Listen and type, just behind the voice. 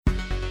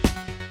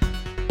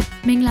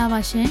မင်္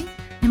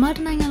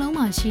ဂလာပါရှင်မြန်မာနိုင်ငံလုံး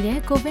မှာရှိတဲ့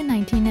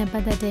COVID-19 နဲ့ပ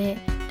တ်သက်တဲ့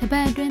တပ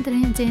တ်အတွင်းသတ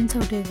င်းအကျ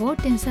ဉ်းချုပ်တွေကို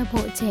တင်ဆက်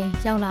ဖို့အချိန်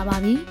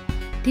ရောက်လာပါပြီ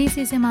ဒီ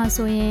အစီအစဉ်မှာ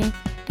ဆိုရင်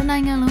တနို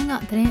င်ငံလုံး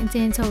ကသတင်း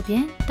အကျဉ်း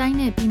ချုပ်ပြင်တို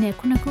င်းနယ်ပြည်နယ်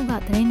9ခု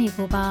ကသတင်း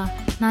တွေကိုပါ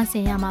နားဆ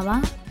င်ရမှာ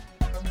ပါ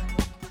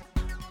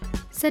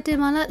စက်တင်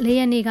ဘာလ4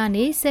ရက်နေ့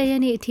ကနေ10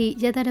ရက်နေ့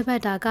အထိရက်သတ္တ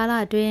ပတ်တာကာလ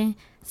အတွင်း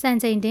စံ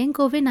ချိန်တင်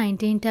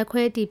COVID-19 ဓာတ်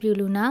ခွဲအတည်ပြု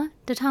လူနာ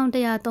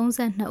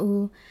1132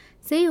ဦး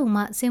ဆေးရုံ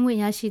မှဆင်းခွ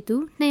င့်ရ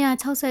ရှိသူ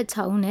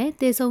266ဦး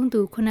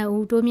နဲ့သေဆုံးသူ9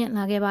ဦးတိုးမြ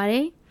င့်လာခဲ့ပါ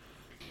တယ်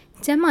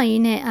။ကျန်းမာရေး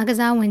နဲ့အား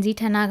ကစား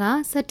ဝန်ကြီးဌာန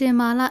ကစက်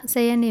တင်ဘာလ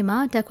10ရက်နေ့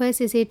မှာဓာတ်ခွဲ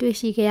စစ်ဆေးတွေ့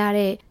ရှိခဲ့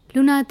ရတဲ့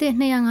လူနာသစ်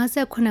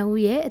258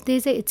ဦးရဲ့အ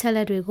သေးစိတ်အချက်အလ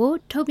က်တွေကို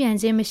ထုတ်ပြန်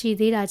ခြင်းမ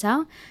ရှိသေးတာကြော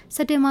င့်စ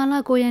က်တင်ဘာလ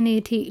9ရက်နေ့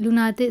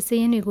အထိလူနာသစ်စာ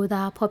ရင်းတွေကိုသာ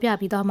ဖော်ပြ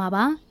ပြီးသွား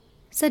မှာပါ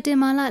။စက်တင်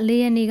ဘာလ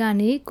4ရက်နေ့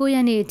ကနေ9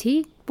ရက်နေ့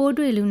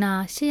အထိပိုးတွေ့လူနာ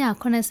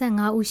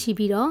885ဦး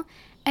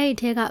ရှိပြီးတော့အဲ့ဒီ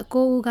ထဲက9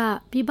ဦး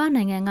ကပြည်ပ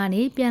နိုင်ငံကနေ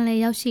ပြန်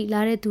လည်ရောက်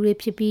ရှိလာတဲ့သူ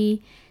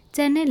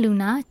တွေဖြစ်ပြီးကျန်တဲ့လူ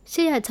နာ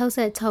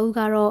866ဦး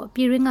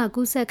ကတော့ပြည်တွင်း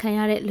ကကူးစက်ခံရ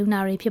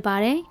တဲ့လူနာတွေဖြစ်ပါ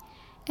တယ်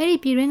။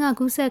အဲ့ဒီပြည်တွင်း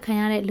ကကူး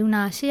စက်ခံရ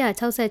တဲ့လူနာ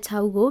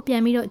866ဦး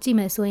ကိုပြန်ပြီးတော့ကြည့်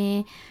မယ်ဆို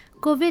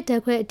ရင်ကို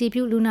ဗစ်ဓာတ်ခွဲအတည်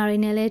ပြုလူနာတွေ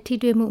နဲ့လ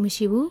ည်းထိတွေ့မှု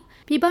မရှိဘူး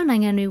။ပြည်ပနို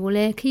င်ငံတွေကို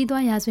လည်း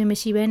ခီးသွွားရာဇဝင်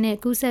မရှိဘဲ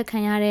နဲ့ကူး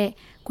စက်ခံရ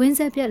တဲ့ကွင်း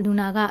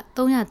ဆက်ပြက်လူနာက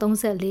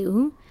334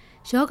ဦး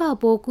ယောဂ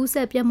ပိုးကူးစ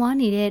က်ပြ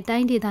န့်ပွားနေတဲ့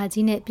တိုင်းဒေ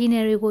သကြီးနဲ့ပြည်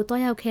နယ်တွေ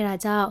ကိုတွားရောက်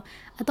ခဲ့တာကြောင့်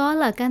အသွားအ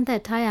လာကန့်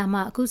သက်ထား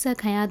ရမှကူး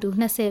စက်ခံရသူ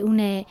20ဦး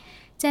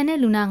နဲ့ကျန်တဲ့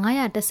လူနာ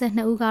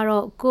912ဦး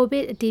ကတော့ကို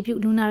ဗစ်အတည်ပြု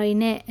လူနာ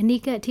တွေနဲ့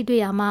အနီး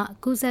ကပ်ထိတွေ့ရမှ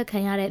ကူးစက်ခံ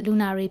ရတဲ့လူ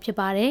နာ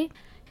တွေဖြစ်ပါတယ်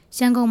။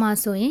ရန်ကုန်မှာ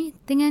ဆိုရင်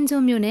သင်္ကန်း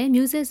ကျွန်းမြို့နယ်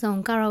မြူးစစ်ဆောင်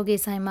ကာရာ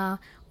အိုကေဆိုင်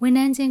မှာဝန်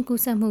ထမ်းချင်းကူး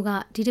စက်မှု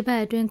ကဒီတစ်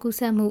ပတ်အတွင်းကူး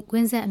စက်မှုကွ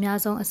င်းဆက်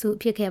အများဆုံးအစု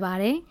ဖြစ်ခဲ့ပါတ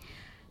ယ်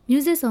။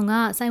မြူးစစ်ဆောင်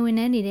ကဆိုင်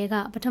ဝန်ထမ်းတွေ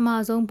ကပထမ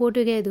ဆုံးပိုး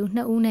တွေ့ခဲ့သူ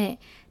2ဦး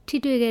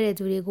နဲ့ထိတွေ့ခဲ့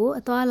တဲ့သူတွေ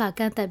ကိုအသွားအလာက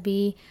န့်သက်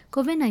ပြီး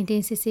COVID-19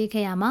 စစ်ဆေး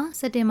ခဲ့ရ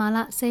မှာစက်တင်ဘာလ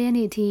10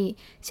ရက်နေ့အထိ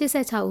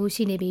86ဦး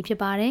ရှိနေပြီဖြစ်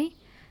ပါတယ်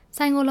။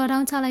ဆိုင်ကိုလော်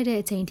ဒေါင်းချလိုက်တဲ့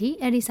အချိန်ထိ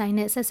အဲ့ဒီဆိုင်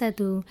နဲ့ဆက်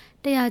သူ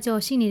100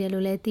ကျော်ရှိနေ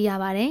တယ်လို့လည်းသိရ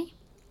ပါတယ်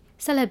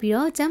။ဆက်လက်ပြီး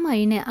တော့ကျ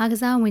န်းမာရေးနဲ့အား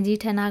ကစား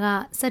ဝန်ကြီးဌာန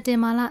ကစက်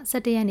တင်ဘာလ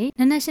17ရက်နေ့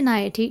နနက်8:00နာ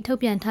ရီ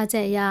အထိထုတ်ပြန်ထားချ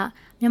က်အရ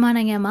မြန်မာ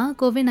နိုင်ငံမှာ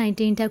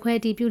COVID-19 ဓာတ်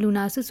ခွဲအတည်ပြုလူ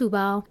နာစုစု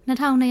ပေါင်း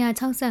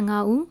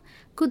2265ဦး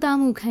ကု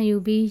သမှုခံယူ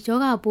ပြီး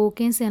ယောဂပိုး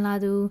ကင်း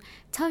စင်လာသူ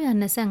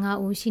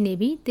625ဦး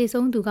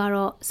ရှိနေပြီးသေဆုံးသူက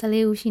တော့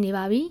14ဦး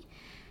ရှိနေပါပြီ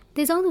။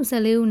သေဆုံးသူ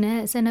14ဦးနဲ့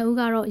12ဦး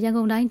ကတော့ရန်ကု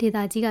န်တိုင်းဒေ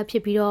သကြီးကဖြ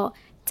စ်ပြီးတော့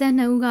ကျန်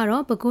2ဦး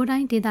ကတော့ပဲခူး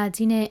တိုင်းဒေ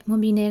သကြီးနဲ့မွန်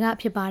ပြည်နယ်က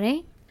ဖြစ်ပါတယ်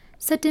။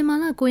စက်တင်ဘာ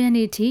လ9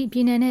ရက်နေ့ထိပြ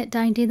ည်내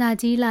နဲ့တိုင်းဒေသ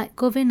ကြီးလိုက်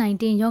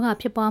COVID-19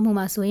 ရောဂါဖြစ်ပွားမှု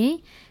မှာဆို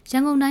ရင်ရ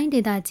န်ကုန်တိုင်းဒေ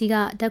သကြီးက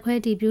ဓာတ်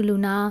ခွဲအတည်ပြုလူ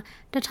နာ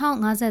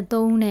1053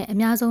ဦးနဲ့အ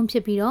များဆုံးဖြ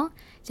စ်ပြီးတော့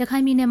ရခို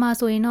င်ပြည်နယ်မှာ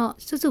ဆိုရင်တော့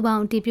စုစု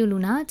ပေါင်းအတည်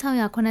ပြုလူနာ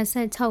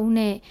686ဦး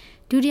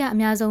နဲ့ဒုတိယ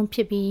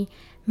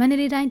အများဆုံးဖြစ်ပြီးမန္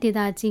တလေးတိုင်းဒေ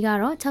သကြီးက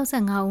တော့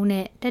65ဦး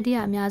နဲ့တတိ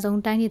ယအများဆုံး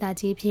တိုင်းဒေ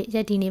သကြီးဖြစ်ရ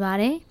ပ်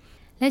တည်နေပါတယ်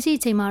။လက်ရှိ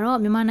အချိန်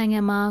မှာတော့မြန်မာနိုင်ငံ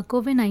မှာ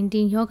COVID-19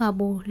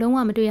 ရောဂါပိုးလုံးဝ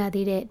မတွေ့ရ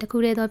သေးတဲ့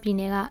တခုတည်းသောပြည်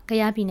နယ်က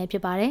ကယားပြည်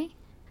နယ်ဖြစ်ပါတယ်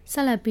။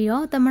ဆက်လက်ပြီး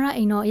တော့သမ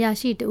ရအိမ်တော်အရာ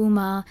ရှိတဦး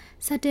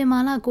မှာစက်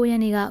တင်ဘာလ9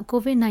ရက်နေ့က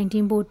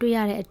COVID-19 ပိုးတွေ့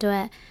ရတဲ့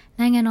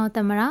အတွက်နိုင်ငံတော်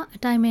သမရအ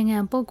တိုင်ပင်ခံ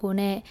ပုဂ္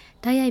ဂိုလ်နဲ့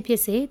ဓာတ်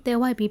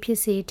ရိုက်ဖြစ်စေတဲဝိုက်ပြီးဖြစ်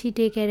စေထိ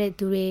တွေ့ခဲ့တဲ့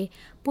သူ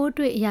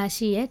တွေပိုးတွေ့အရာ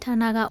ရှိရဲ့ဌာ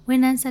နက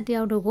ဝန်ထမ်း17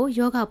ယောက်တို့ကို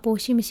ယောဂပိုး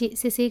ရှိမ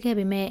ရှိစစ်ဆေးခဲ့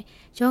ပေ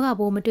မဲ့ယော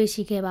ဂပိုးမတွေ့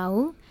ရှိခဲ့ပါ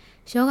ဘူး။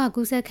ယောဂ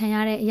ကူးစက်ခံ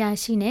ရတဲ့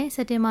အရာရှိနဲ့စ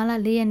က်တင်ဘာလ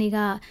4ရက်နေ့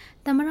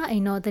ကသမရအိ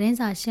မ်တော်သတ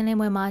င်းစာရှင်းလင်း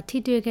ပွဲမှာထိ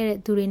တွေ့ခဲ့တဲ့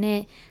သူတွေနဲ့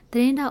သတ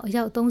င်းတောက်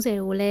အယောက်30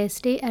ကိုလည်း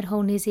stay at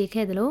home နေစေ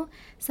ခဲ့တယ်လို့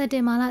စက်တ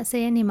င်ဘာလ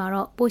10ရက်နေ့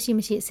မှာတော့ပိုးရှိ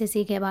မရှိ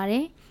စစ်ဆေးခဲ့ပါတ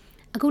ယ်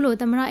။အခုလို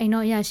သမ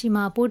ရအိမ်တော်အရာ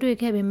ရှိမှာပိုးတွေ့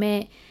ခဲ့ပေမဲ့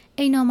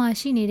အိမ်တော်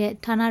မှာရှိနေ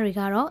တဲ့ဌာန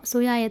တွေကတော့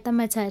အစိုးရရဲ့သတ်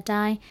မှတ်ချက်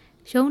အတို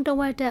င်းရုံးတ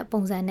ဝက်တက်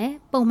ပုံစံနဲ့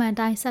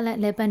ပုံမှန်တိုင်းဆက်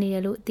လက်လည်ပတ်နေတ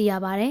ယ်လို့သိ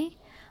ရပါတယ်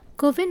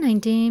။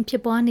 COVID-19 ဖြ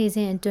စ်ပွားနေ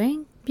စဉ်အတွ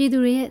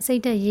င်းပြည်သူတွေ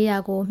ရဲ့စိတ်သက်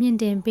ရေးရာကိုမြ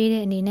င့်တင်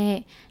ပေးတဲ့အနေနဲ့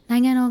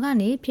နိုင်ငံတော်က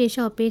နေ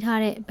ဖြေလျှော့ပေး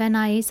ထားတဲ့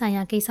ဗဏ္ဍာရေး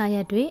ဆိုင်ရာကိစ္စ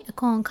ရပ်တွေ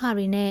အခွန်အ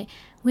ခတွေ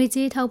နဲ့ငွေ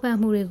ကြေးထောက်ပံ့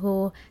မှုတွေ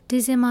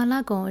ကိုဒီဇင်ဘာ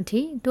လကုန်အထိ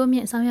တိုးမြ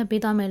င့်ဆောင်ရွက်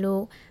ပေးသွားမယ်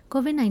လို့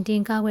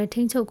COVID-19 ကာကွယ်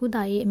ထိန်းချုပ်ကု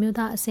သရေးအမျိုး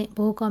သားအဆင့်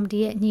ဗဟိုကော်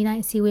မတီရဲ့ညီ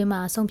နိုင်အစည်းအဝေး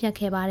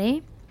မှာဆုံးဖြတ်ခဲ့ပါတယ်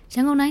။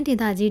ရန်ကုန်တို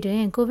င်းဒေသကြီးတွ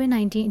င်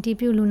COVID-19 အတည်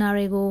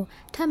ပြုလူနာတွေ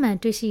ကိုထပ်မံ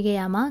တွေ့ရှိခဲ့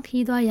ရမှာ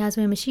ခီးသွွားရာ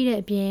ဇဝင်မရှိတဲ့အ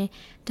ပြင်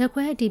ဓာတ်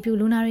ခွဲအတည်ပြု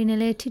လူနာတွေနဲ့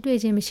လည်းထိတွေ့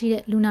ခြင်းမ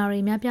ရှိတဲ့လူနာ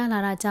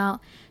တွေများပြားလာတာကြောင့်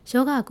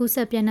ယောဂကူးစ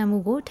က်ပြန့်နှံ့မှု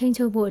ကိုထိန်း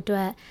ချုပ်ဖို့အတွ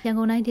က်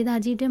ရန်ကုန်တိုင်းဒေသ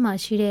ကြီးတွင်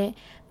မှာရှိ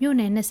တဲ့မြို့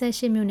နယ်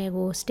28မြို့နယ်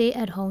ကို stay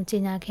at home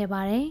ကြေညာခဲ့ပါ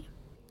တယ်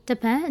။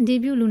တပတ်အတည်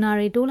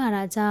ပြုလူနာတွေတိုးလာ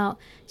တာကြော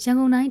င့်ရန်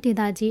ကုန်တိုင်းဒေ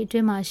သကြီးအတွ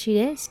င်းမှာ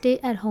ရှိတဲ့ stay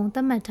at home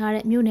သတ်မှတ်ထား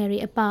တဲ့မြို့နယ်တွေ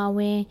အပါအ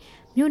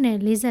ဝင်မြို့နယ်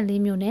44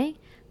မြို့နယ်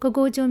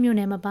ကိုကိုကျွန်း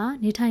မြို့နယ်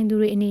မှာပါနေထိုင်သူ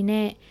တွေအနေ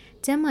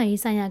နဲ့ကျန်းမာ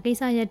ရေးဆိုင်ရာကိစ္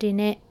စရပ်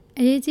တွေနဲ့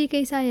အရေးကြီးကိ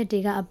စ္စရပ်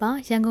တွေက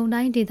အပါရန်ကုန်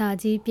တိုင်းဒေ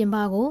သကြီးပြင်ပ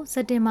ကိုစ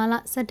က်တင်ဘာလ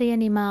17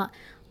ရက်နေ့မှ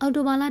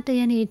အောက်တိုဘာလ1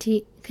ရက်နေ့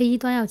အထိခ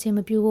ရီးသွားရောက်ခြ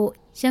င်းမ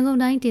ပြုဖို့ရန်ကုန်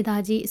တိုင်းဒေ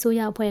သကြီးအစိုး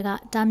ရအဖွဲ့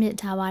ကတားမြစ်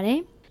ထားပါတယ်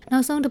။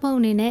နောက်ဆုံးတစ်ပုတ်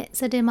အနေနဲ့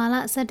စက်တင်ဘာလ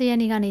17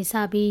ရက်နေ့ကနေစ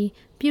ပြီး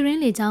ပြည်ရင်း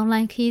လေကြောင်းလို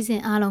င်းခရီးစ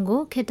ဉ်အားလုံးကို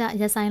ခေတ္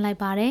တရပ်ဆိုင်း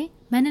လိုက်ပါတယ်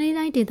။မန္တ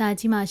လေးတိုင်းဒေသ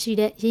ကြီးမှာရှိ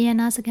တဲ့ရေရန်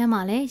နာစခ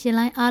န်းမှာလည်းရေ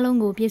လိုင်း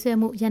အားလုံးကိုပြေး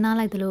ဆွဲမှုရပ်နား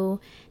လိုက်သ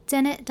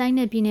လိုကျန်တဲ့အတို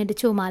င်းနဲ့ပြည်နယ်တ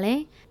ချို့မှာလည်း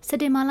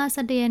စက်တင်ဘာလ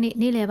17ရက်နေ့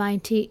နေ့လယ်ပိုင်း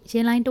ထိရေ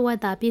လိုင်းတဝက်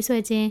သာပြေး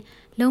ဆွဲခြင်း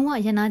လုံး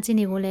ဝရန်နာကျ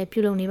င်းတွေကိုလည်းပြု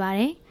လုပ်နေပါ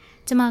တယ်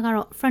။ကျွန်မ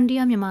ကတော့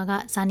Frontier မြန်မာ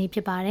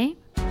ကဇာနီဖြစ်ပါတယ်။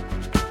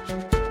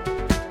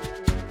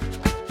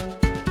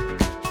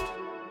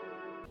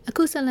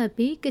အခုဆက်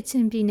လက်ပြီးကချ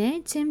င်ပြည်နယ်၊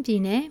ချ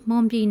င်းပြည်နယ်၊မွန်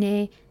ပြည်နယ်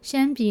၊ရှ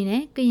မ်းပြည်နယ်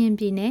၊ကရင်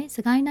ပြည်နယ်၊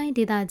စကိုင်းတို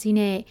င်းဒေသကြီး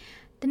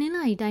နဲ့တနင်္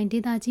လာရီတိုင်းဒေ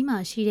သကြီးမှာ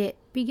ရှိတဲ့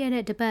ပြီး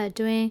ခဲ့တဲ့တစ်ပတ်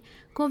အတွင်း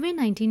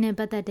COVID-19 နဲ့ပ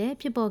တ်သက်တဲ့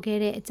ဖြစ်ပေါ်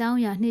ခဲ့တဲ့အကြောင်း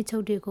အရာနှိမ့်ချု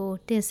ပ်တွေကို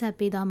တင်ဆက်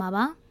ပေးသွားမှာ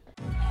ပါ။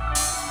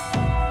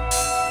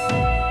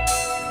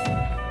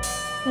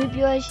ဝေ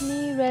ပြောရှင်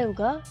ရဲဦး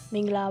ကမ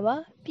င်္ဂလာပါ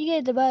ပြီး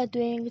ခဲ့တဲ့ပတ်အ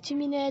တွင်းကချင်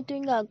ပြည်နယ်အတွ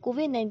င်းက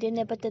COVID-19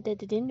 နဲ့ပတ်သက်တဲ့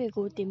သတင်းတွေ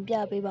ကိုတင်ပြ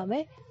ပေးပါမ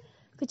ယ်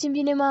။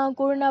ကချင်ပြည်နယ်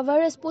မှာကိုရိုနာဗို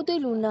င်းရပ်စ်ပိုးတွေ့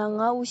လူနာ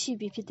9ဦး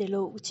ရှိပြီဖြစ်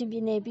တယ်လို့ကချင်ပြ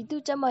ည်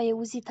နယ်ပြည်သူ့ကျန်းမာရေး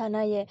ဦးစီးဌာန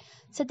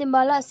ရဲ့စက်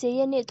တင်ဘာလ10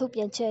ရက်နေ့ထုတ်ပြ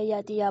န်ချက်အရ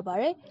သိ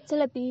ရပါတယ်။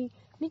ဆက်လက်ပြီး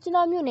မြစ်ကြီး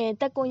နားမြို့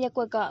နယ်တက်ကုန်းရပ်ကွ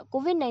က်က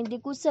COVID-19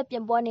 ကူးစက်ပြ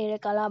န့်ပွားနေတဲ့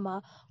ကာလမှာ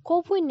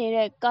ခိုးဖွ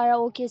င့်နေတဲ့ကာရာ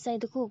အိုကေဆိုင်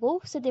တစ်ခုကို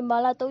စက်တင်ဘာ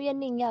လ3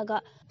ရက်နေ့ညက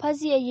ဖမ်း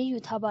ဆီးအ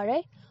ရေးယူထားပါ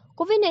တယ်။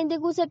 COVID-19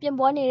 ကူးစက်ပြ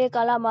န့်ပွားနေတဲ့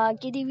ကာလမှာ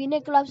KTV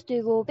နဲ့ Clubs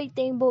တွေကိုပိတ်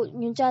သိ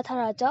မ်းဖို့ညွှန်ကြား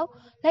ထားတာကြောင့်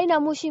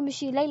လိုက်နာမှုရှိမ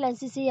ရှိလိုက်လံ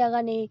စစ်ဆေးရာ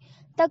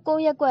ကနေတက်ကု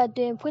န်းရပ်ကွက်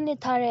အတွင်းဖွ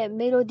င့်လှစ်ထားတဲ့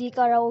Melody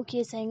ကာရာ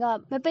အိုကေဆိုင်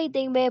ကမပိတ်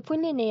သိ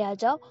မ်းဘဲဖွင့်လှစ်နေ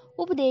ရကြောင်း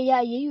ဥပဒေအရ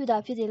အရေးယူတာ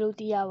ဖြစ်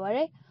တယ်လို့သိရပါ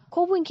တယ်။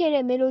ခိုးဖွင့်ခဲ့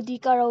တဲ့ Melody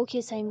ကာရာ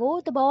အိုကေဆိုင်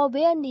ကိုတဘာ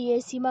ဝဘေးအန္တရာ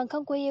ယ်စီမံ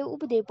ခန့်ခွဲရေး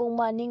ဥပဒေ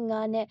ပုံမှန်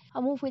5နဲ့အ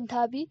မှုဖွင့်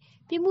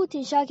ထားပြီးပြစ်မှု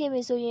ထင်ရှားခဲ့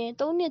ပြီဆိုရင်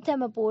3နှစ်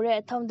ထက်မပိုတဲ့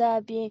ထောင်ဒဏ်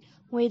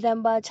အပြင်ငွေ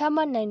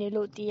ဒဏ်ပါချမှတ်နိုင်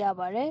တယ်လို့သိရ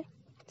ပါတယ်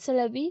။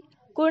ဆက်လက်ပြီး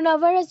ကိုရိုနာ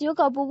ဗိုင်းရပ်စ်ရော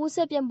ဂါပိုးကူးစ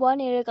က်ပြ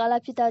န့်ပွားနေတဲ့ကာ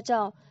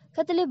လဖြစ်တာကြောင့်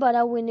ကက်သ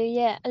လစ်ဘာသာဝင်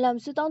တွေရဲ့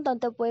အလံဆူတောင်းတန်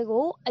တက်ပွဲ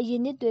ကိုအ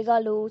ရင်နှစ်တွေ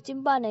ကလိုကျ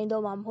င်းပ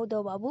နိုင်တော့မှာ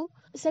မဟုတ်တော့ပါဘူး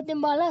။စက်တင်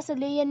ဘာလ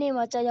14ရက်နေ့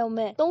မှာကြာ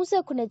ရောက်မဲ့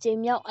38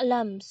ကြိမ်မြောက်အလံ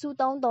ဆူ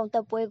တောင်းတန်တ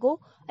က်ပွဲကို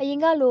အရင်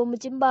ကလို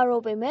မကျင်း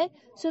ပတော့ပေမဲ့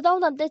ဆူတောင်း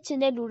တန်တက်ချင်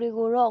တဲ့လူတွေ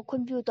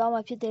ကိုတော့ခွင့်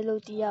ပြုသွားမှာဖြစ်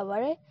တယ်လို့သိရပါ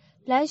တယ်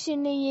။လမ်းရှ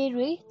င်းနေရေး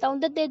တွေတောင်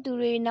တက်တဲ့သူ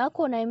တွေနား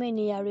ခေါ်နိုင်မဲ့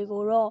နေရာတွေကို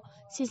တော့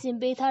စီ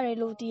စဉ်ပေးထားတယ်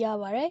လို့သိ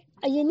ရပါတယ်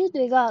။အရင်နှစ်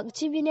တွေက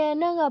ကချင်ပြည်နယ်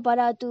အနှံ့ကဘာ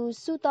သာသူ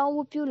စုတောင်း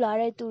ဝတ်ပြုလာ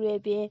တဲ့သူတွေ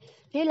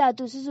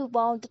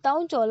အပြင်လေလာသူစုစုပေါင်း1000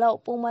ကျော်လောက်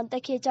ပုံမှန်တ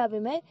က်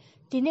ခဲ့ကြပေမဲ့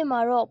ဒီနှစ်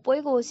မှာတော့ပွဲ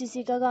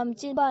ကိုစီစီကားကားမ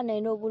ကျင်းပ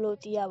နိုင်တော့ဘူးလို့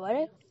သိရပါတ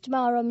ယ်။ကျွန်မ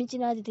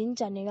ကတော့မြစ်ကြီးနားသတ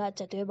င်းချန်နယ်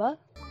ကကြက်တွဲပါ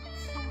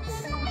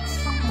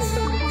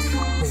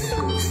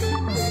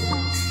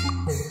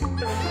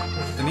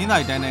တန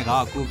င်္သာရီတိုင်းက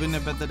ကိုဗစ်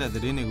နဲ့ပတ်သက်တဲ့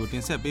သတင်းတွေကိုတ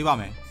င်ဆက်ပေးပါ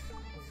မယ်။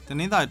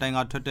တနင်္သာရီတိုင်းက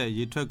ထွက်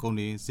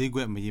တဲ့ရေထွက်ကုန်တွေ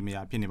ဈေးကွက်မရေ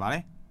မရာဖြစ်နေပါတ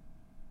ယ်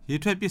။ရေ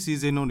ထွက်ပစ္စ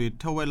ည်းဈေးနှုန်း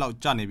တွေထက်ဝက်လောက်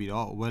ကျနေပြီး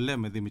တော့ဝယ်လက်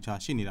မသိမချ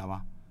ရှိနေတာပါ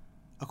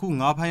။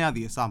အခုငါးဖမ်းရသ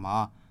ည့်အစမှာ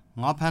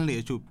ငါးဖ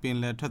မ်းလေအချို့ပင်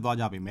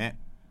လယ်ထွက်သွားကြပေမဲ့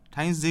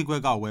ထိုင်း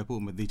ဈေးကွက်က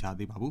ဝယ်ဖို့မသိချ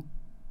သေးပါဘူး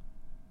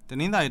။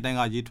တနင်္သာရီတို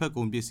င်းကရေထွက်ကု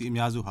န်ပစ္စည်းအ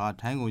များစုဟာ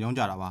ထိုင်းကိုရော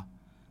င်းကြတာပါ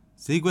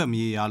။ဈေးကွက်မ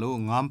ရေရာလို့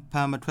ငါးဖ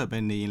မ်းမထွက်ပဲ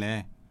နေရင်လ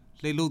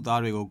ည်းလှိတ်လုတ်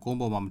သားတွေကိုကုန်း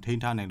ပေါ်မှာမထိ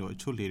န်းထားနိုင်လို့အ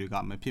ချို့လေတွေ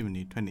ကမဖြစ်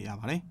မနေထွက်နေရ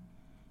ပါတယ်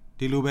။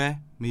ဒီ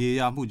လိုပဲမရေ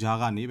ရာ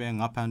မှုကြားကနေပဲ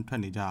ငါးဖ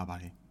မ်းထွက်နေကြရပါ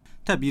တယ်။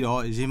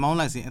ထပ်ပြီးတော့ရေမော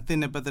င်းလိုက်စဉ်အ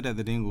သစ်နဲ့ပတ်သက်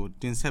တဲ့သတင်း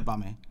ကိုတင်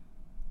ဆက်ပါမယ်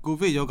။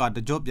ကိုဗစ်ရောဂါတ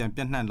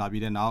ကြော့ပြန်ပြန့်နှံ့လာ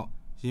ပြီးတဲ့နောက်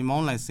ရေ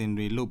မောင်းလိုက်စဉ်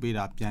တွေလုတ်ပေး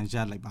တာပြန်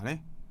ရပ်လိုက်ပါတယ်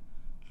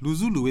။လူ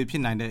စုလူ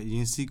ဝေးဖြစ်နိုင်တဲ့ရ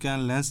င်စည်း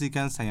ကမ်းလမ်းစည်း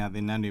ကမ်းဆိုင်ရာသ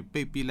င်တန်း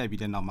တွေပိတ်ပြီးလိုက်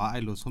ပြီးတဲ့နောက်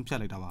မှာအဲ့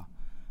လိုဆုံးဖြတ်လိုက်တာပါ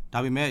။ဒါ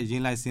ပေမဲ့ရ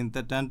င်လိုက်စဉ်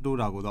တက်တ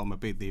န်းတိုးတာကိုတော့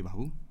မပိတ်သေးပါ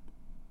ဘူး။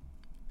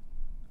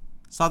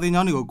စာ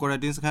သင်ကျောင်းတွေကို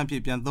quarantine စခန်းအဖြ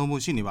စ်ပြန်သုံး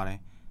ဖို့ရှိနေပါတယ်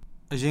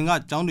။အရင်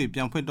ကကျောင်း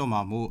တွေပြန်ဖွင့်တော့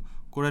မှာမို့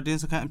quarantine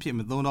စခန်းအဖြစ်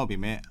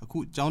မသုံးတော့ပေမဲ့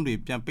အခုကျောင်း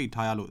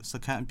တွေပြန်ပိတ်ထားရလို့စ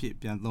ခန်း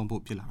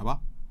အဖြစ်ပြန်သုံးဖို့ဖြစ်လာတာပါ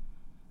။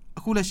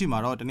အခုလက်ရှိမှာ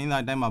တော့တန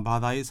င်္သာရီတိုင်းမှာဘာ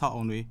သာရေးဆောက်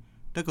အုံတွေ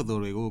တက္က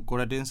သိုလ်တွေကို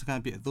quarantine စခ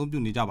န်းအဖြစ်အသုံးပြု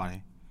နေကြပါတယ်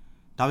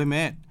။ဒါပေ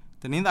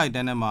မဲ့တနင်္သာရီ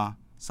တိုင်းထဲ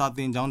မှာစာသ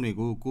င်ကျောင်းတွေ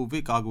ကိုကို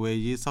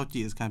ဗစ်ကာကွယ်ရေးစောင့်ကြ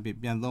ည့်စခန်း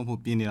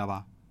အဖြစ်ပြန်သုံးဖို့ပြင်နေတာပါ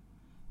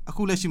။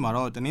အခုလက်ရှိမှာ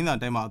တော့တန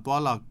င်္သာရီတိုင်းမှာ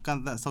အသွားလာက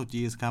န့်သက်စောင့်ကြ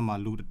ည့်စခန်း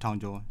မှာလူ1000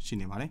ကျော်ရှိ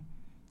နေပါတယ်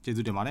။ကျေး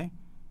ဇူးတင်ပါတယ်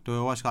။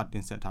ဒေါ်ဝါ့ချ်ကတ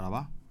င်ဆက်ထားတာပါ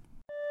။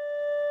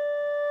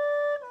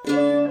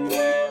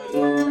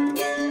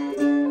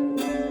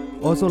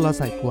အော်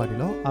ဆိုလာဆိုင်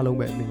ကွာဒီနော်အားလုံး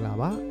ပဲမင်္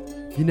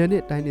ဂလာပါဒီနေ့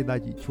နဲ့တိုင်းဒေသ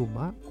ကြီး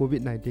ချို့မှာ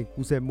COVID-19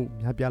 ကူးစက်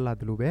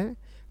မှုများပြားလာတယ်လို့ပဲ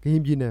ကရ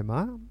င်ပြည်နယ်မှာ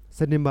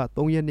စက်တင်ဘာ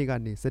3ရက်နေ့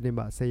ကနေစက်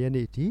တင်ဘာ10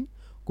ရက်နေ့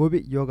အထိကို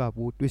ဗစ်ရောဂါ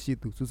ပိုးတွေ့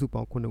ရှိသူစုစုပေါ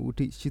င်း9ဦး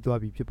ထိ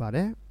ရှိသွားပြီဖြစ်ပါ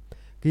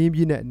တယ်က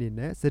ရင်ပြည်နယ်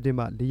အနေနဲ့စက်တင်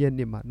ဘာ4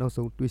ရက်နေ့မှာနောက်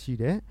ဆုံးတွေ့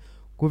ရှိတဲ့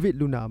ကိုဗစ်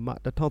လူနာအမှ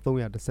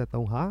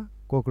1313ဟာ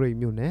ကော့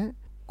ဂရိတ်မြို့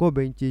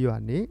နယ်ကော့ဘိန်းကျေး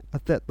ရွာနေအ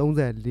သက်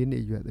34နှ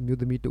စ်အရွယ်အ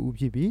မျိုးသမီးတဦး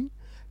ဖြစ်ပြီး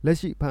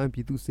လက်ရှိဖမ်းပြ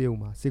ည်သူစေုံ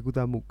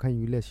မှာစေကူတာမှုခံ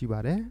ယူလက်ရှိ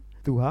ပါ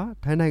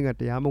တယ်သူဟာထိုင်းနိုင်ငံ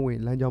တရားမဝင်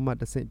လမ်းကြော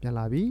င်းမှတဆင့်ပြန်လာ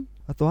ပြီး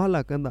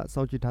အသွားလာကန့်သတ်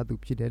စောင့်ကြည့်ထားသူ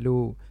ဖြစ်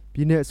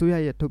တယ်လို့ပြည်내အစိုးရ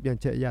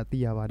ရဲ့ထုတ်ပြန်ချက်အ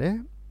ရသိရပါတယ်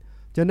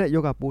။ကျန်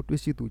တဲ့ယော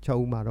ဂပိုးတွေ့ရှိသူ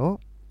6ဦး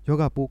မှာတော့ယော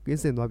ဂပိုးက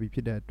င်းစင်သွား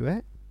ပြီဖြစ်တဲ့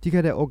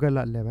အတွက်ကြီးခဲ့တဲ့ဩဂတ်လ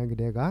လယ်ပိုင်းက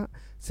တည်း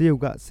ကစေယုံ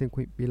ကဆင်ခွ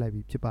င့်ပေး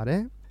လိုက်ပြီဖြစ်ပါတယ်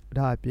။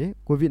ဒါအပြင်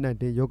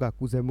COVID-19 ယောဂ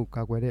ကူးစက်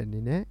မှုကာကွယ်တဲ့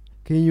အနေနဲ့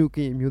KNU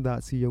ကရင်အမျိုး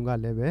သားအစည်းအရုံးက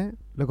လည်းပဲ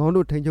၎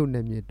င်းတို့ထိန်းချုပ်န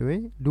ယ်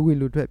မြေတွင်လူဝင်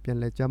လူထွက်ပြန်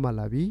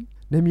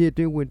လည်ကြားမှလာပြီးနယ်မြေအ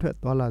တွင်းဝင်ထွက်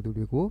သွားလာသူ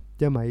တွေကို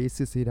ကျန်းမာရေး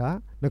စစ်ဆေးတာ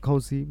နှာခေါ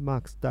င်းစည်း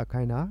mask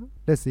တပ်ခို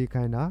င်းတာလက်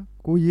ဆေးခို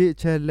င်းတာကိုယ်ရေးအ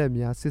ချက်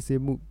လက်များစစ်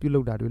ဆေးမှု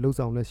ပြုလုပ်တာတွေလုပ်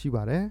ဆောင်လက်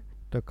ရှိပါတယ်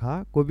တခါ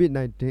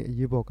COVID-19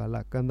 အရေးပေါ်ကာ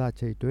လကန့်သတ်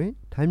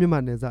ချိန်တွင်ထို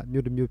င်းမြန်မာနယ်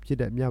စပ်မြို့တစ်မြို့ဖြစ်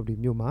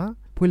တဲ့မြောက်ဒီမြို့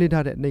မှာဖွင့်လှစ်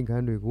ထားတဲ့နှိမ်ခ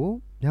မ်းတွေ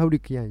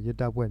ကိုမြောက်ဒီခ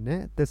ရိုင်ရဲတပ်ဖွဲ့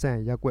နဲ့သက်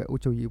ဆိုင်ရာရပ်ကွက်အု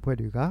ပ်ချုပ်ရေး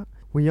အဖွဲ့တွေ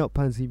ကဝင်ရောက်ဖ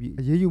မ်းဆီးပြီး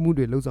အရေးယူ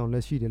မှုတွေလုပ်ဆောင်လ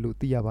က်ရှိတယ်လို့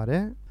သိရပါတ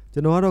ယ်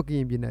ကျွန်တော်ကတော့ကရ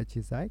င်ပြည်နယ်အ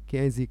ခြေစိုက်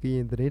KNC ကရ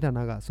င်သတင်းဌာန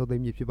ကစောသိ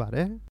မ်းမြင့်ဖြစ်ပါ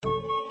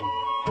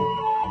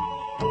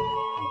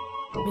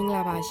တယ်မင်္ဂ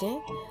လာပါရှင်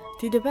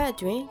ဒီတစ်ပတ်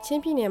အတွင်းချ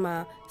င်းပြည်နယ်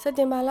မှာစက်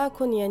တင်ဘာလ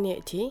9ရက်နေ့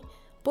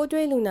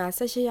အထိပိုးတွေ့လူနာ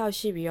18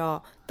ယောက်ရှိပြီးတော့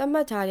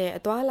သတ်မှတ်ထားတဲ့အ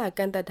သွားအလာက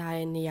န့်သက်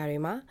ထားတဲ့နေရာ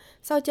တွေမှာ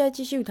စောင့်ကြပ်ကြ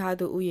ည့်ရှု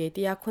ထားသူဦးရေ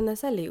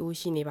184ဦး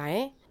ရှိနေပါတ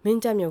ယ်။မင်း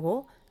တပ်မြို့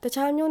ကိုတ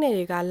ခြားမြို့နယ်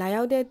တွေကလာ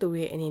ရောက်တဲ့သူ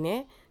တွေအနေ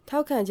နဲ့ထော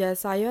က်ခံချက်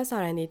စာရွက်စာ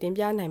တမ်းတွေတင်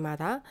ပြ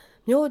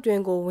နိုင်မှသာမြို့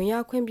အတွင်းကိုဝင်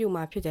ရောက်ခွင့်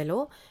ပြုမှာဖြစ်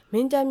တယ်လို့မ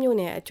င်းတပ်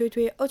မြို့နယ်အထွေ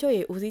ထွေအုပ်ချုပ်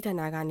ရေးဦးစီးဌာ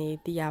နကနေ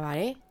သိ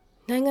ရပါတယ်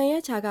။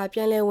နိုင်ငံရဲ့ခြား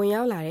ကပြန်လည်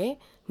ဝင်ရောက်လာ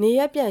တဲ့နေရ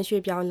က်ပြန်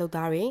ရွှေ့ပြောင်းလုပ်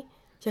သားတွေ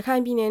ရခို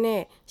င်ပြည်နယ်နဲ့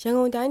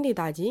ရန်ကုန်တို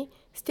င်းဒေသကြီး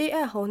Stay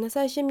at Home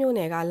 28မြို့န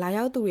ယ်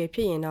ကလာရောက်သူ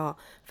တွေဖြစ်ရင်တော့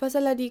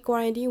Facility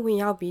Quarantine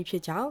ဝင်ရောက်ပြီးဖြ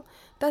စ်ကြော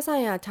င်းသက်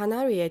ဆိုင်ရာဌာန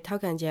တွေရဲ့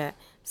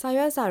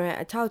ထောက်ခံချက်စာရွက်စာတ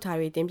မ်းအထောက်အ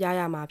ထားတွေ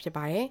တင်ပြရ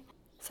မှာဖြစ်ပါတယ်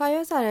။စာရွ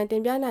က်စာတမ်း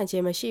တင်ပြနိုင်ခြ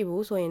င်းမ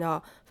ရှိဘူးဆိုရင်တော့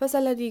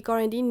Facility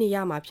Quarantine နေ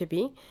ရမှာဖြစ်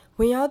ပြီး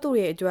ဝင်ရောက်သူ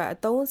တွေအတွက်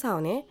အသုံးဆော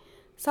င်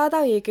နဲ့စား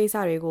တောက်ရေးကိစ္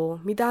စတွေ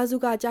ကိုမိသားစု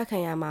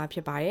ကကြားခံရ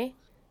မှာဖြစ်ပါတယ်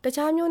။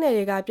တခြားမြို့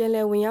နယ်တွေကပြန်လ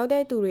ည်ဝင်ရောက်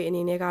တဲ့သူတွေ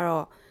အနေနဲ့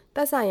ကတော့သ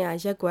က်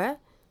ဆိုင်ရာရက်ကွက်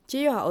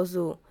ကြေး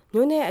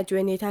ရွာအုပ်စုမြို့နယ်အတွ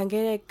င်းနေထိုင်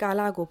ခဲ့တဲ့ကာ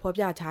လကိုဖော်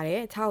ပြ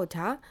ထားတဲ့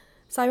ထောက်ထား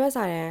စာရွက်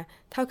စာတမ်း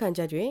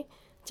ထောက်ခံချက်တွေ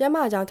ကျ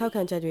န်းမာကြောင်း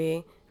ထောက်ခံချက်တွေ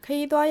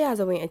ခရီးသွားရာ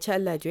ဇဝင်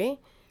အချက်အလက်တွေ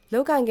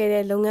လုပ်ကိုင်ခဲ့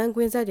တဲ့လုပ်င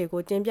န်းခွင်ဆက်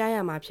တွေကိုတင်ပြရ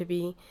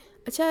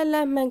မှာဖြစ်ပြီးအချက်အလ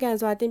က်မှန်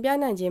ကန်စွာ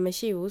တင်ပြနိုင်ခြင်းမ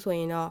ရှိဘူး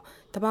ဆိုရင်တော့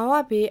တဘာဝ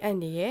ဘေးအန္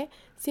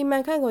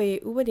တရာယ်စီမံခန့်ခွဲ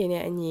ရေးဥ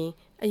ပဒေနဲ့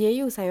အညီအ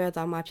ရေးယူဆောင်ရွက်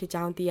သွား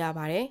မှာဖြစ်ကြောင်းသိ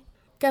ရပါတယ်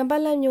။ကံ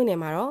ပတ်လက်မြို့နယ်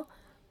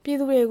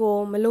မှာတော့ပြည်သူတွေ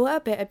ကိုမလိုအ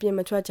ပ်ပဲအပြစ်မ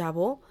ထွက်ကြ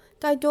ဖို့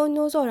တိုက်တွန်း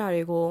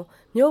နှိုးဆော်တာတွေ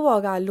ကိုမြို့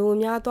ပေါ်ကလူအ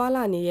များသွား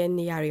လာနေ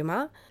တဲ့နေရာတွေ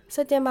မှာစ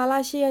က်တင်ဘာလ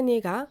10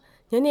ရက်နေ့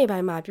ကညနေ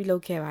ပိုင်းမှာပြုလု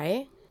ပ်ခဲ့ပါတယ်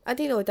။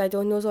အတိလို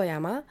တိုက်တွန်းနှိုးဆော်ရ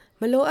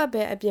မှာမလိုအပ်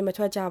ပဲအပြစ်မ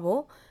ထွက်ကြဖို့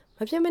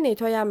မဖြစ်မနေ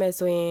ထွက်ရမယ်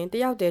ဆိုရင်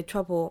တယောက်တည်းထွ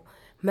က်ဖို့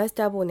မတ်စ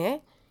တာဖို့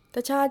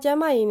နဲ့တခြားကျ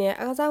န်းမာရေး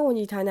နဲ့အားကစား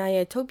ဝန်ကြီးဌာန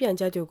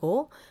ရဲ့ထုတ်ပြန်ချက်တွေ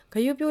ကိုဂ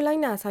ရုပြုလိုက်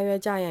နာ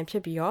ဆောင်ရွက်ကြရန်ဖြ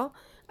စ်ပြီးတော့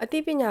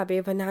အသိပညာ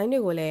ပေးဗနိုင်း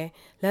တွေကိုလည်း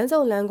လမ်း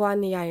စုံလမ်းကွာ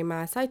နေရာတွေမှာ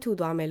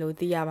စိုက်ထူသွားမယ်လို့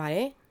သိရပါတ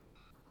ယ်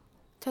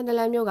။ထန်တ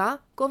လန်မြို့က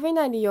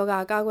COVID-19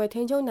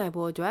 ရောဂါကာကွယ်ထိန်းချုပ်နိုင်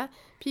ဖို့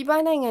အတွက်ပြည်ပ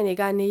နိုင်ငံတွေ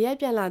ကနေရက်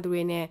ပြန်လာသူ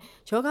တွေနဲ့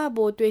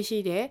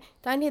ရောဂါပိုးတွေ့ရှိ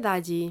တဲ့တိုင်းဒေသ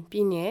ကြီးပြ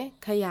ည်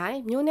နယ်ခ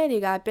ရိုင်မြို့နယ်တွေ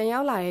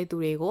ကပြန်ရောက်လာ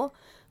တဲ့သူတွေကို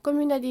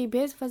Community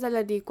Based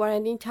Facility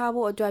Quarantine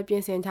ထားဖို့အတွက်ပြ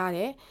င်ဆင်ထား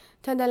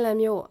တဲ့ထန်တလန်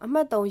မြို့အမှ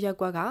တ်3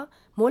ရပ်ကွက်က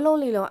မိုးလုံး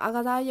လီလုံးအားက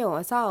စားရုံ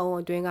အဆောက်အအုံ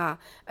အတွင်း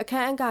ကအ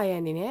ခန်းအကာရန်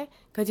အနေနဲ့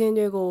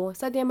ကကြင်တွေ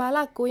ကိုစက်တင်ဘာလ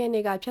9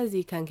ရက်နေ့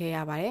ကဖျက်ဆီးခံခဲ့ရ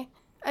ပါတယ်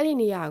။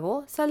အဲ့ဒီနေရာကို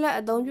ဆက်လက်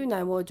အသုံးပြု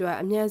နိုင်ဖို့အတွက်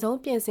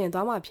အမြန်ဆုံးပြင်ဆင်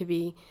သွား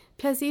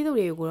မှာဖြစ်ပြီးဖျက်ဆီးသူ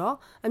တွေကိုတော့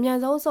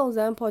အမြန်ဆုံးစုံ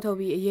စမ်းဖော်ထုတ်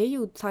ပြီးအရေး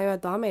ယူ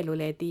ဆောင်ရွက်သွားမယ်လို့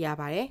လည်းသိ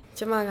ရပါတယ်။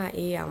ကျမက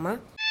အေးအောင်ပါ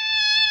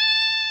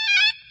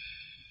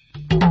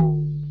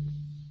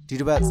ဒီ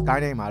တစ်ပတ် Sky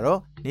တိုင်း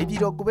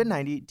မှာတော့နေပြည်တော်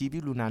COVID-19 ဒီ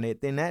ပြူလူနာနဲ့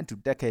တင်တဲ့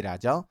အတူတက်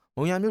ခဲ့တာကြောင့်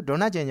မုံရမြို့ဒေါ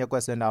နာကျန်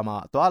ရက်ကွက်စင်တာ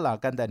မှာအသွား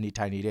အလာကန့်သက်နေ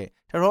ထိုင်နေတဲ့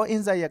ထရော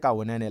အင်းဆက်ရက်ကဝ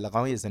န်ထမ်းနဲ့၎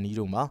င်းရဲ့ဇနီး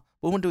တို့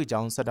မှာပိုးမတွေ့ကြော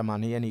င်းစက်တဘာ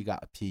2ရက်နေ့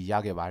ကအ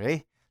ဖြေရခဲ့ပါတယ်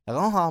။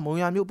၎င်းဟာမုံ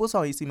ရမြို့ပို့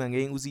ဆောင်ရေးစီမံ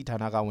ကိန်းဦးစီးဌာ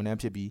နကဝန်ထ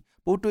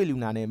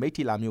မ်းဖြစ်ပြီးပိုးတွေ့လူနာနဲ့မိထ္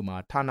ထီလာမြို့မှာ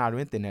ဌာ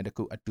နတွင်းတင်တဲ့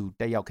တစ်ခုအတူ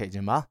တက်ရောက်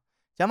ခဲ့ခြင်းပါ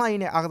။ကျန်းမာရေး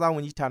နဲ့အားကစား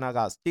ဝန်ကြီးဌာနက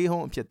Stay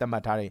Home အဖြစ်သတ်မှ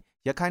တ်ထားတဲ့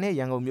ရခိုင်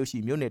နဲ့ရန်ကုန်မြို့ရှိ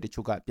မြို့နယ်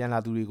တချို့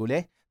ကပြန်လာသူတွေကိုလ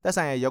ည်းသက်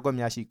ဆိုင်ရာရပ်ကွက်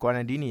များရှိ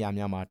quarantine နေရာ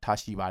များမှာထား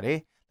ရှိပါတယ်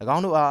။၎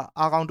င်းတို့အား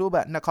အာကောင်တိုးဘ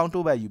က်နှာခေါ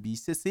င်းတိုးဘက်ယူပြီး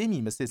စစ်ဆေး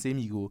မည်မစစ်ဆေး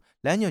မည်ကို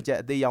လမ်း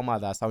ညွှန်ချက်အသေးရောက်မှ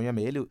သာ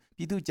ဆောင်ရွက်မယ်လို့ပြ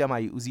ည်သူ့ကျန်းမာ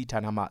ရေးဦးစီးဌာ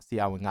နမှဆ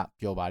ရာဝန်က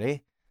ပြောပါတယ်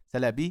။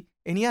ဆက်လက်ပြီး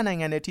အိန္ဒိယနိုင်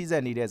ငံနဲ့ထိစ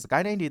ပ်နေတဲ့စ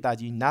ကိုင်းတိုင်းဒေ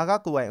သကြီးနာဂ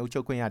ကိုယ်ပိုင်အုပ်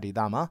ချုပ်ခွင့်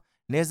ရဒေသ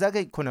မှာနယ်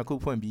စပ်ဂိတ်9ခု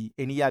ဖွ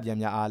င့်ပြီးအိန္ဒိယပြည်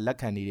များအားလက်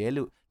ခံနေ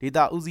တယ်လို့ဒေသ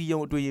ဦး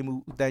စီးရုံးအတွင်းရေး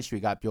မှူးဦးတန်းရွှေ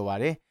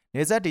ကပြောပါတယ်။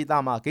နယ်စပ်ဒေ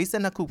သမှာဂိတ်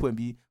12ခုဖွ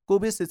င့်ပြီးကို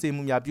ဗစ်စစ်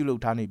ဆေးမှုများ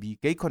ပြုလုပ်ထားနေပြီး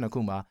ဂိတ်9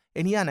ခု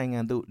မှာအိန္ဒိယ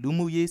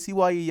နိုင်ငံသို့လူမှုရေးစီး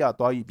ပွားရေးရ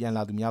သွားပြီးပြန်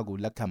လာသူများ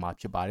ကိုလက်ခံ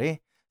မှာဖြစ်ပါတယ်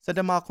။စက်တ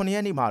င်ဘာ9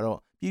ရက်နေ့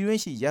မှာတော့ပြည်တွင်း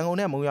ရှိရန်ကုန်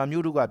နဲ့မုံ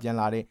ရွာမြို့တို့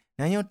ကပြန်လာတဲ့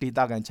နန်းရုံဒေသ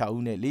ခံ6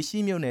ဦးနဲ့လေး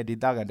ရှိမြို့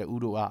နယ်ဒေသခံ2ဦး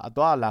တို့အားအ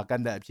သွားအလာက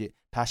န့်သက်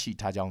အဖြစ်ထား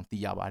ရှိထားကြော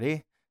င်းသိရပါတယ်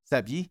။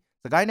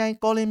ဆက်ပြီးစကိုင်းတိုင်း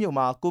ကောလင်းမြို့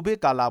မှာကို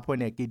ဗစ်ကာလ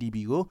အဖွဲ့နဲ့ KTB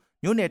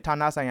ကိုမြို့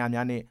နယ်ဌာန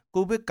ဆိုင်ရာများနဲ့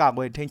ကိုဗစ်ကာကွ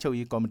ယ်ထိန်းချုပ်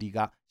ရေးကော်မတီ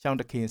ကရှောင်း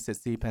တခင်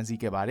စစ်ဆေးဖန်ဆီး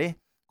ခဲ့ပါတယ်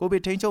။ကိုဗ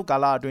စ်ထိန်းချုပ်ကာ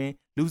လအတွ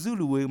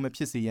င်းလူစုလူဝေး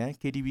မဖြစ်စေရန်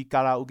KTB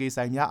ကာရာ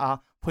အိုကေဆိုင်များ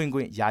အားဖွင့်ခွ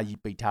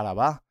င့်ယာယီပိတ်ထားတာ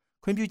ပါ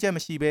။ခွင့်ပြုချက်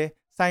မရှိဘဲ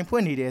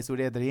ဆိုင်ဖွင့်နေတယ်ဆို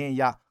တဲ့သတင်း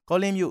အရ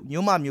ကောလင်းမြို့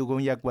မြို့မ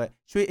မြို့ကုန်း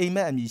ရက်ကွက်ရွှေအိမ်မ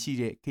က်အမည်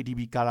ရှိတဲ့ KTB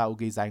ကာရာ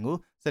အိုကေဆိုင်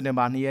ကိုစက်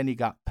တင်ဘာ2ရက်နေ့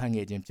ကဖ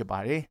မ်းခဲ့ခြ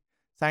င်းဖြစ်ပါတယ်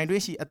။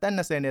ဆိုင်တွင်းရှိအသက်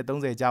20နဲ့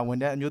30ကြား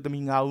ဝန်ထမ်းအမျိုးသ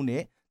မီး9ဦး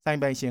နဲ့ဆိုင်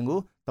ပိုင်ရှင်ကို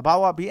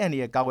တဘာဝဘေးအန္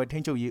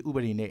တရာယ်ကာကွယ်ထိန်းချုပ်ရေးဥပ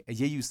ဒေနဲ့အ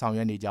ရေးယူဆောင်ရွ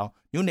က်နေကြော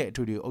င်းမြို့နယ်အ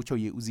ထွေထွေအုပ်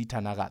ချုပ်ရေးဦး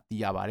စီးဌာန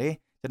ကသိရပါတယ်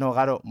။ကျွန်တော်က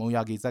တော့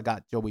မုံရွာကေဇက်က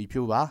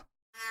ကျော်ဝီဖြိုးပါ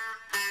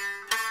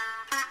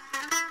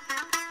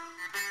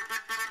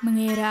မင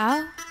ယ်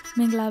ရာ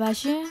မင်္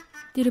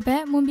ဂလာပါရှင်ဒီတစ်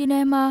ပတ်မွန်ပြည်န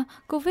ယ်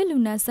မှာကို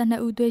ဗစ်လူနာ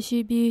12ဦးတွေ့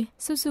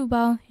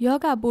ရှိပြီးစုစုပေါင်းယော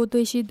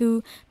ဂပိုးတွေ့ရှိသူ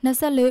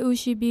24ဦး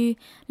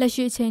ရှိပြီးလက်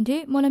ရှိအ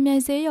ချိန်ထိမော်လမြို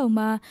င်ဆေးရုံ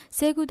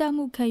မှာဆေးကု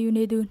သမှုခံယူနေ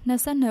သူ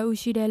22ဦး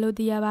ရှိတယ်လို့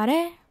သိရပါတ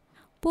ယ်။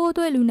ပိုး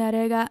တွေ့လူနာ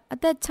တွေက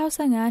အသက်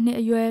65နှစ်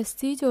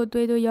အရွယ်စီးချို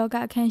သွေးတို့ယောဂ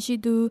အခန်းရှိ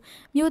သူ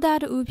မြို့သား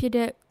2ဦးဖြစ်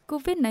တဲ့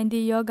COVID-19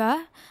 ရောဂါ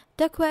တ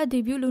က်ခွဲအတ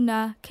ည်ပြုလူနာ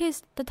case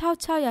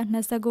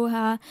 1629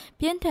ဟာ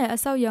ပြင်းထန်အ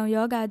ဆုတ်ရောင်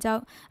ရောဂါကြော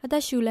င့်အသ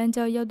က်ရှူလမ်း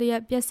ကြောရုတ်တရ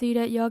က်ပျက်စီး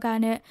တဲ့ရောဂါ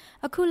နဲ့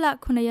အခုလ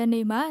9ရက်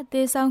နေ့မှာ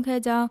သေဆုံး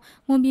ခဲ့ကြောင်း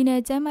မွန်ပြည်န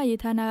ယ်ကျန်းမာရေး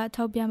ဌာနက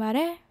ထုတ်ပြန်ပါတ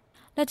ယ်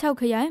။လက်ထောက်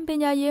ခရိုင်ပ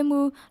ညာရေး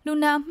မှူးလူ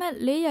နာအမှတ်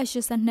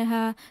482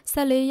ဟာ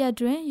14ရက်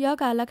တွင်ယော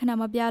ဂလက္ခဏာ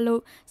မပြ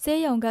လို့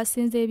ဆေးရုံကဆ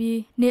င်းစေပြီး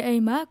နေအိ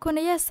မ်မှာ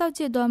9ရက်စောင့်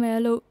ကြည့်သွားမယ်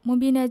လို့မွန်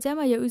ပြည်နယ်ကျန်း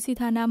မာရေးဦးစီး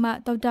ဌာနမှ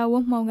ဒေါက်တာဝ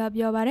င်းမောင်က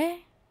ပြောပါတယ်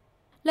။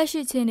လက်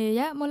ရှိချိန်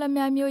ရမော်လ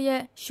မြိုင်မြို့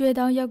ရဲ့ရွှေ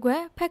တောင်ရပ်ကွ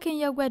က်ဖက်ခင်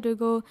ရပ်ကွက်တွေ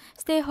ကို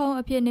stay home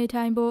အဖြစ်နေ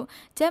ထိုင်ဖို့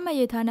ကျန်းမာ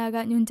ရေးဌာနက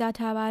ညွှန်ကြား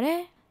ထားပါတယ်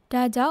။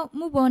ဒါကြောင့်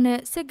မှုပေါ်နဲ့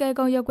စစ်ကဲ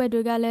ကုန်းရပ်ကွက်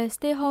တွေကလည်း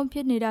stay home ဖြ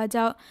စ်နေတာ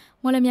ကြောင့်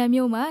မော်လမြိုင်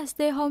မြို့မှာ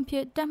stay home ဖြ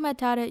စ်တတ်မှတ်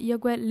ထားတဲ့ရ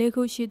ပ်ကွက်၄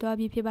ခုရှိသွား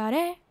ပြီဖြစ်ပါတ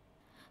ယ်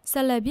။ဆ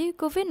က်လက်ပြီး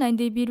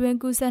COVID-19 ပြည်တွင်း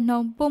ကူးစက်နှု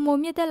န်းပုံမ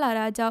မြင့်တက်လာ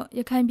တာကြောင့်ရ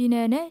ခိုင်ပြည်န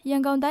ယ်နဲ့ရ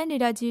န်ကုန်တိုင်းဒေ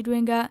သကြီးတွ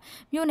င်က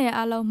မြို့နယ်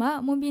အလုံးမှာ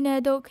မွန်ပြည်နယ်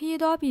တို့ခရီး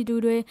သွားပြည်သူ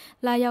တွေ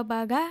လာရောက်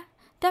ပါက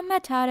တတ်မှ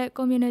တ်ထားတဲ့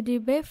Community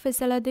Based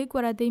Facility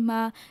Quarantine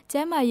မှာကျ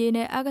န်းမာရေး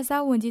နဲ့အားက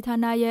စားဝန်ကြီးဌာ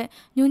နရဲ့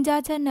ညွှန်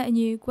ကြားချက်နဲ့အ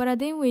ညီ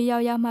Quarantine ဝင်ရော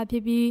က်ရမှာဖြ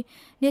စ်ပြီး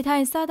နေထို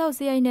င်စားသောက်စ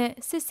ရိတ်နဲ့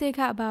စစ်ဆေးခ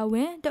အပါအဝ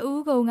င်တ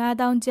ဦးကို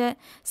9000ကျပ်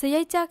စရိ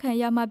တ်ကျခံ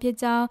ရမှာဖြစ်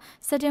ကြောင်း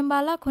စက်တင်ဘာ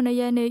လ9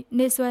ရက်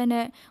နေ့စွဲ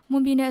နဲ့မွ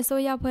န်ပြည်နယ်အ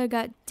စိုးရဖွဲ့က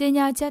ကြေ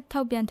ညာချက်ထု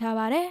တ်ပြန်ထား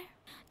ပါတယ်။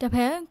တဖ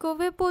က်ကို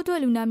ဗစ်ပိုးတွေ့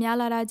လူနာများ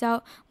လာတာကြော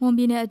င့်မွန်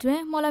ပြည်နယ်အတွ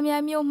င်းမော်လမြို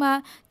င်မြို့မှာ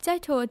ကြို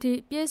က်ထိုအထိ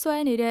ပြေးဆွဲ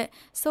နေတဲ့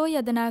စိုးရ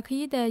တနာခ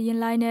ရီးသည်ရင်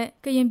လိုင်းနဲ့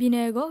ကရင်ပြည်န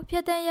ယ်ကိုဖျ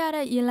က်သိမ်းရ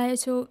တဲ့ရင်လိုင်းအ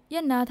ချို့ရ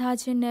ပ်နာထား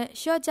ခြင်းနဲ့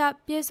ရှော့ချ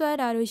ပြေးဆွဲ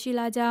တာတွေရှိ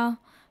လာကြောင်း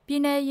ပြ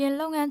ည်နယ်ရင်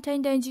လုပ်ငန်းထိ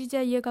န်းသိမ်းကြီးကြ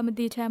ပ်ရေးကော်မ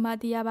တီထံမှ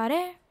သိရပါတ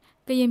ယ်။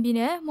ကရင်ပြည်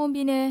နယ်မွန်ပြ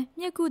ည်နယ်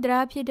မြစ်ကူတရာ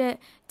ဖြစ်တဲ့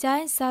ဂျို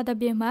င်းစာတ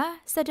ပင်မှာ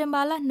စက်တင်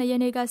ဘာလ2ရ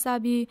က်နေ့ကစ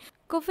ပြီး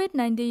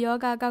COVID-19 ရော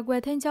ဂါကာကွ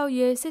ယ်ထိန်းချုပ်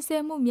ရေးစစ်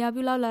ဆေးမှုများ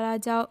ပြုလုပ်လာတာ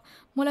ကြောင့်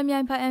မော်လမြို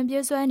င်ဖအံ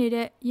ပြေးဆွဲနေ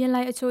တဲ့ရင်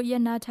လိုင်းအချို့ရ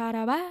ပ်နာထား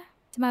တာပါ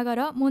။ကျွန်မက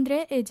တော့မွန်ဒရဲ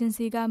အေဂျင်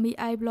စီကမိ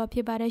အိုင်ဘလော့ဖြ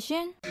စ်ပါတယ်ရှ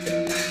င်။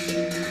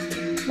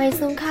မိတ်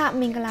ဆွန်ခ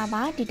မင်္ဂလာ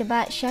ပါဒီတစ်ပ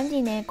တ်ရှမ်းပြ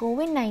ည်နယ်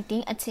COVID-19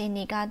 အခြေအ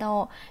နေက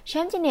တော့ရှ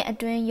မ်းပြည်နယ်အ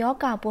တွင်းယော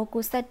ဂပိုး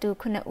ကူးစက်သူ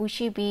9ဦး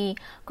ရှိပြီး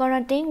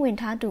quarantine ဝင်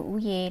ထားသူ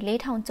ဦးရေ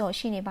4000ကျော်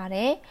ရှိနေပါတ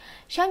ယ်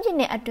။ရှမ်းပြည်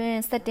နယ်အတွင်း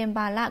စက်တင်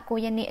ဘာလ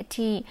9ရက်နေ့အ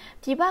ထိ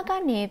ပြည်ပက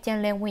နေပြန်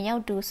လည်ဝင်ရော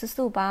က်သူစု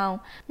စုပေါင်း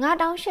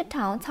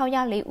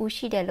98,604ဦး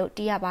ရှိတယ်လို့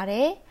သိရပါတ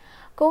ယ်။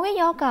ကိုဗစ်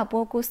ရောဂါ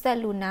ပိုးကူးစက်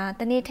လူနာ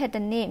တစ်နေ့ထက်တ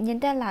စ်နေ့မြ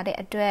င့်တက်လာတဲ့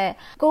အတွက်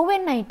ကိုဗ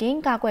စ်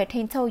 -19 ကာကွယ်ထိ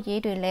န်းချုပ်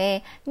ရေးတွေလည်း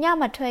ည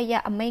မထွက်ရ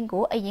အမိန့်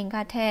ကိုအရင်က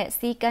ထက်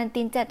စီကံတ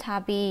င်ကျပ်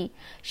ထားပြီး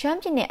ရှမ်း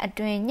ပြည်နယ်အ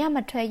တွင်းညမ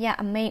ထွက်ရ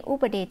အမိန့်ဥ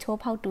ပဒေချိုး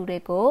ဖောက်သူတွေ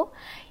ကို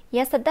ရ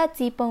က်စတက်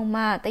ကြီးပုံ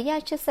မှ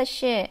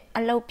188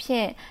အလုပ်ဖြ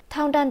င့်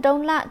ထောင်ဒဏ်3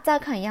လကြာ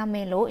ခံရမ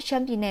ယ်လို့ရှ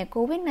မ်းပြည်နယ်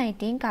ကိုဗစ်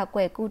 -19 ကာကွ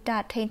ယ်ကုသ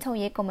ထိန်းချုပ်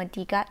ရေးကော်မ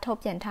တီကထုတ်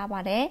ပြန်ထား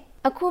ပါတယ်။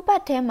အခုပ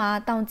တ်ထဲမှာ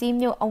တောင်ကြီး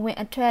မြို့အဝင်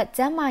အထွက်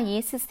ကျန်းမာ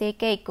ရေးစစ်ဆေး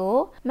ဂိတ်ကို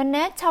မန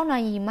က်6နာ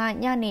ရီမှ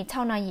ညနေ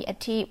6နာရီအ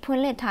ထိဖွ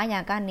င့်လှစ်ထားရာ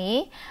ကနေ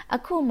အ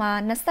ခုမှ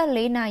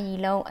24နာရီ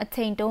လုံးအ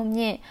ချိန်တိုး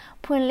မြင့်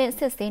ဖွင့်လှစ်စ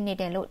စ်ဆေးနေ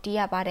တယ်လို့သိရ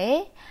ပါတယ်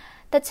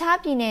။တခြား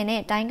ပြည်နယ်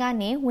နဲ့တိုင်းက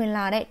နေဝင်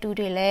လာတဲ့သူ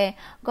တွေလည်း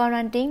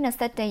quarantine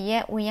 21ရ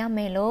က်ဝင်ရမ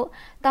ယ်လို့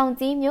တောင်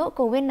ကြီးမြို့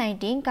ကိုဗစ်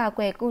 -19 ကာ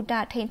ကွယ်ကုသ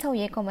ထိန်းချုပ်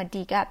ရေးကော်မ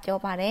တီကပြော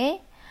ပါတယ်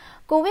။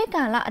ကိုဗစ်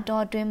ကာလအ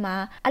တော်အတွင်းမှာ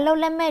အလုတ်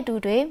လက်မဲ့သူ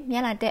တွေ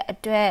များလာတဲ့အ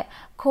တွက်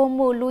ခိုး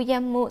မှုလူရ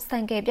က်မှုဆို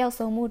င်ကယ်ပြောက်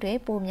ဆုံးမှုတွေ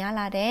ပိုများ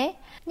လာတဲ့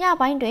ည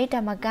ပိုင်းတွေဓ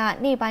မ္မက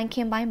နေ့ပိုင်းခ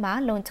င်းပိုင်းမှာ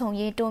လုံခြုံ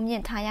ရေးတိုးမြ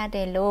င့်ထားရတ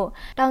ယ်လို့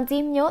တောင်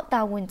ကြီးမြို့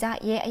တာဝန်ကျ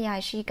ရဲအရာ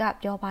ရှိက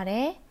ပြောပါတ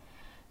ယ်။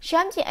ရှ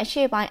မ်းပြည်အ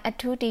ရှေ့ပိုင်းအ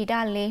ထူးဒေသ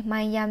လေး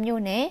မိုင်ရ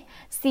မြို့နယ်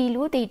စီ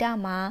လူဒေသ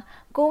မှာ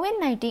ကိုဗစ်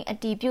 -19 အ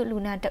တည်ပြုလူ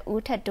နာတ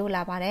ဦးထပ်တိုး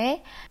လာပါတယ်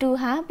။သူ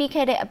ဟာပြီး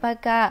ခဲ့တဲ့အပတ်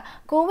က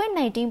ကိုဗစ်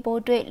 -19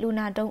 ပိုးတွေ့လူ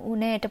နာ3ဦး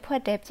နဲ့တစ်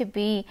ဖွဲ့တည်းဖြစ်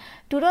ပြီး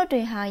သူတို့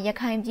တွေဟာရ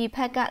ခိုင်ပြည်ဖ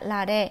က်က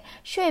လာတဲ့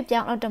ရွှေ့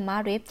ပြောင်းအလုပ်သ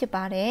မားတွေဖြစ်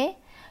ပါတယ်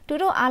။သူ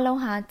တို့အားလုံး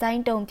ဟာကျို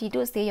င်းတုံပြည်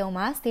သူ့ဆေးရုံ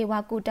မှာစေဝါ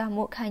ကူတာ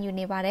မှုခံယူ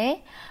နေပါတယ်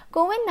။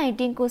ကိုဗစ်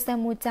 -19 ကူးစက်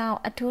မှုကြောင့်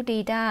အထူးဒေ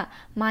သ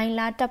မိုင်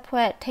လာတပ်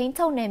ဖွဲ့ထိန်း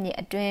ချုပ်နယ်မြေ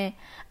အတွင်း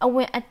အဝ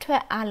င်အထွ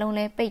က်အားလုံးလ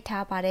ည်းပိတ်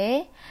ထားပါတယ်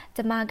။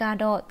ကျွန်မက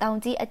တော့တောင်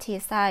ကြီးအခြေ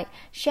ဆိုင်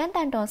ရှမ်းတ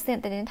န်တော်စင်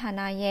သတင်းဌာ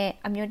နရဲ့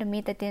အမျိုးသ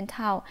မီးသတင်း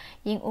ထောက်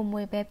ရင်ဦး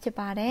မွေပဲဖြစ်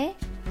ပါတယ်။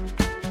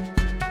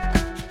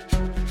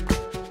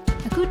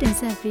အခုတင်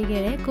ဆက်ပေး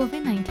ခဲ့တဲ့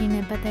COVID-19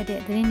 နဲ့ပတ်သက်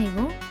တဲ့သတင်းတွေ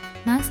ကို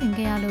နားဆင်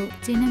ကြရလို့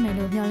ကျေနပ်မယ်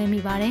လို့မျှော်လင့်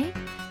မိပါတယ်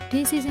။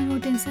ဒီစီစဉ်ကို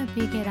တင်ဆက်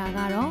ပေးခဲ့တာက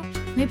တော့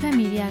မိဖက်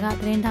မီဒီယာက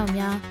သတင်းတောက်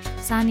များ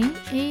ဇာနီ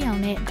အေးရော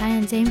င်နဲ့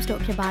Diane James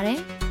တို့ဖြစ်ပါတယ်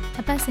။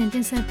အပတ်စဉ်တ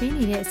င်ဆက်ပေး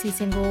နေတဲ့အစီအစ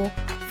ဉ်ကို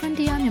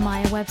Frontier မြန်မာ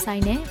ရဲ့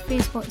website နဲ့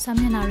Facebook စာ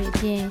မျက်နှာတွေအ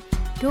ပြင်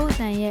ဒို့အ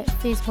တန်ရဲ့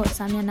Facebook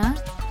စာမျက်နှာ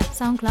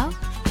SoundCloud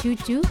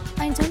YouTube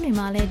အိုင်ကျွန်းတွေ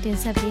မှာလည်းတင်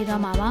ဆက်ပေး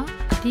သွားမှာပါ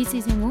။ဒီစီ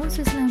စဉ်ကိုဆွ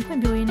စ်ဇာလန်ဖွံ့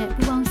ဖြိုးရေးနဲ့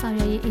ပူးပေါင်းဆောင်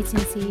ရွက်ရေး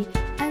Agency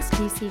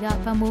SDC က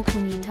ပံ့ပိုးကူ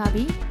ညီထား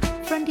ပြီး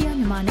Frontier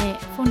မြန်မာနဲ့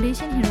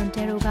Foundation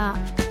Hirondero က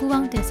ပူးပေါ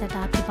င်းတင်ဆက်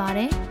တာဖြစ်ပါ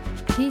တယ်။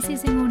ဒီစီ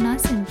စဉ်ကိုနား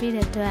ဆင်ပေး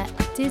တဲ့အတွက်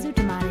ကျေးဇူးတ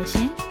င်ပါတယ်ရှ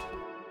င်။